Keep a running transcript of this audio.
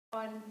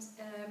Und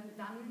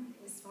dann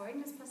ist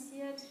Folgendes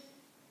passiert.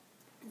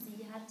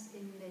 Sie hat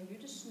in einer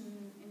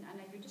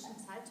jüdischen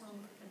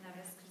Zeitung in der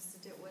Westküste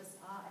der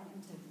USA ein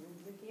Interview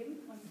gegeben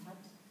und hat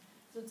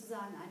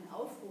sozusagen einen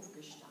Aufruf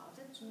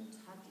gestartet und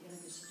hat ihre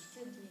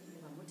Geschichte, die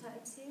ihrer Mutter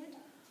erzählt,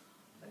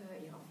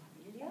 ihrer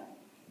Familie,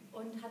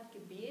 und hat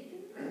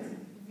gebeten,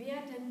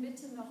 wer denn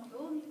bitte noch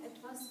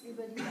irgendetwas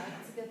über die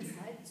Leipziger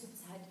Zeit zur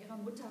Zeit ihrer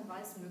Mutter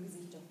weiß, möge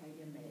sich doch bei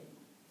ihr melden.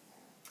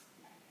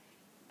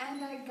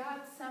 And I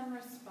got some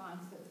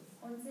responses.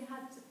 Und sie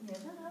hat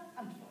mehrere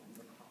Antworten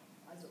bekommen,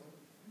 also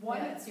One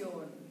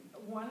Reaktionen.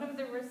 of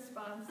the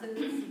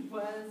responses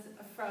was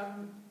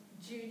from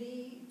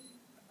Judy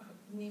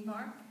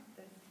Niemark,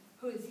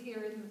 who is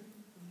here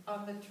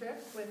on the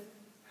trip with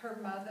her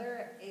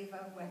mother,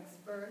 Eva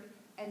Wechsburg.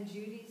 And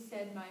Judy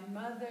said, my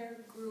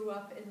mother grew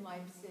up in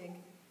Leipzig.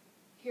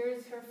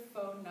 Here's her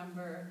phone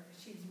number.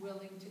 She's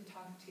willing to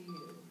talk to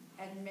you.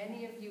 And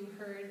many of you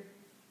heard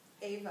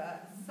Eva.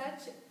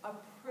 Such a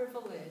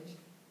privilege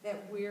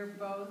that we're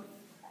both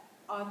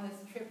on this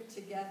trip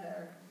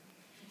together.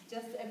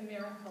 Just a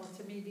miracle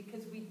to me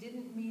because we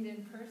didn't meet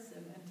in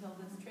person until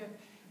this trip.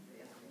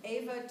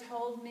 Eva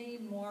told me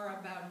more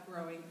about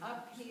growing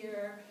up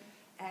here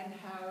and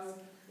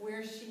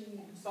where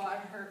she bought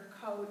her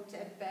coat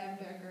at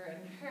Bamberger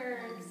and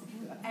Hertz,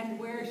 and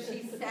where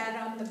she sat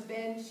on the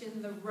bench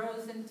in the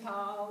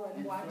Rosenthal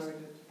and watched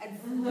and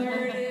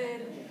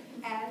flirted.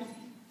 And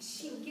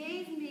she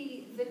gave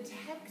me the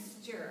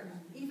texture,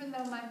 even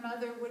though my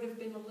mother would have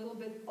been a little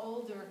bit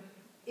older.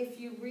 If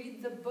you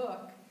read the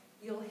book,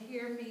 you'll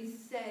hear me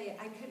say,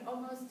 I could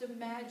almost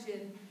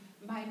imagine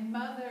my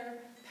mother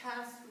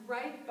passed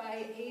right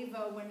by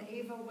Eva when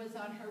Eva was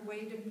on her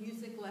way to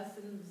music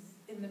lessons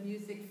in the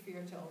music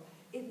viertel.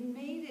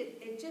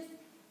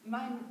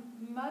 My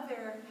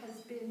mother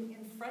has been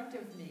in front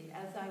of me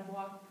as I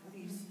walk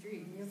these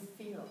streets. You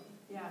feel.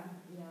 Yeah.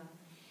 Yeah.